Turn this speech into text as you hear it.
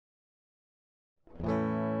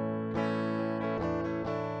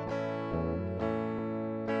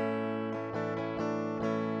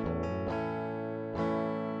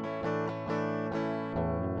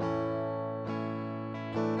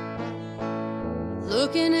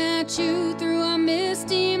Looking at you through a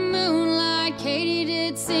misty moonlight,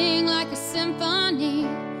 katydid sing like a symphony.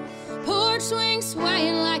 Porch swing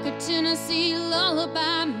swaying like a Tennessee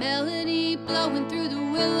lullaby, melody blowing through the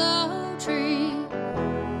willow tree.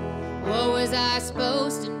 What was I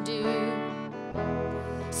supposed to do?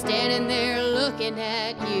 Standing there looking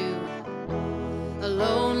at you, a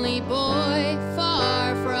lonely boy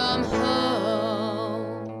far from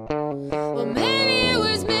home. Well, maybe it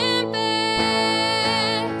was Memphis,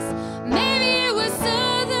 maybe it was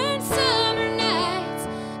southern summer nights,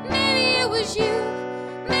 maybe it was you,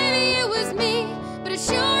 maybe it was me, but it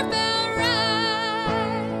sure felt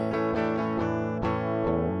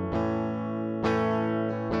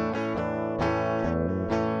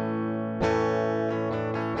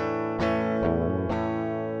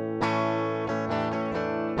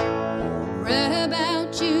read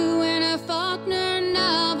about you in a Faulkner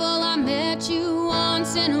novel. I met you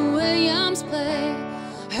once in a Williams play.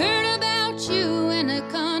 Heard about you in a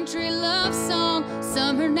country love song.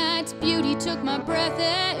 Summer night's beauty took my breath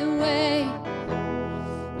away.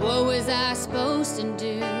 What was I supposed to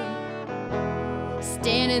do?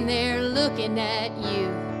 Standing there looking at you,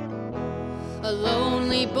 a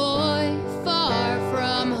lonely boy far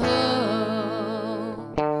from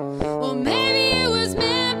home. Well, maybe it was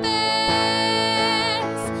Memphis,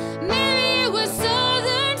 maybe it was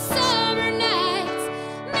southern summer nights,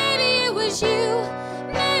 maybe it was you,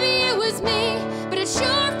 maybe it was me, but it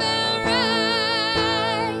sure felt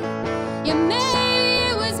right. Yeah, maybe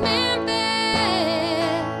it was Memphis,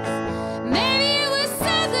 maybe it was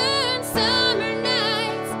southern summer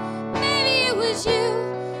nights, maybe it was you,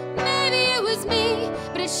 maybe it was me,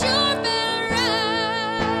 but it sure felt right.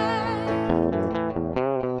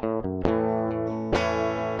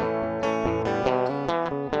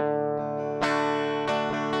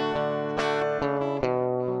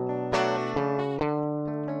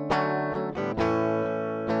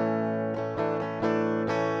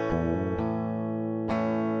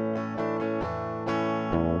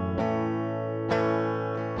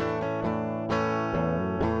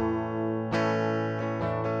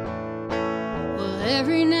 Well,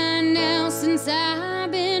 every night now since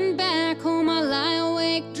I've been back home, I lie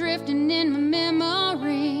awake drifting in my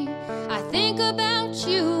memory. I think about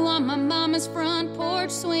you on my mama's front porch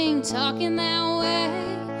swing, talking that way,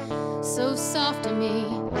 so soft to me.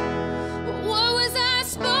 But what was I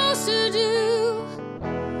supposed to do?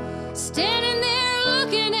 Standing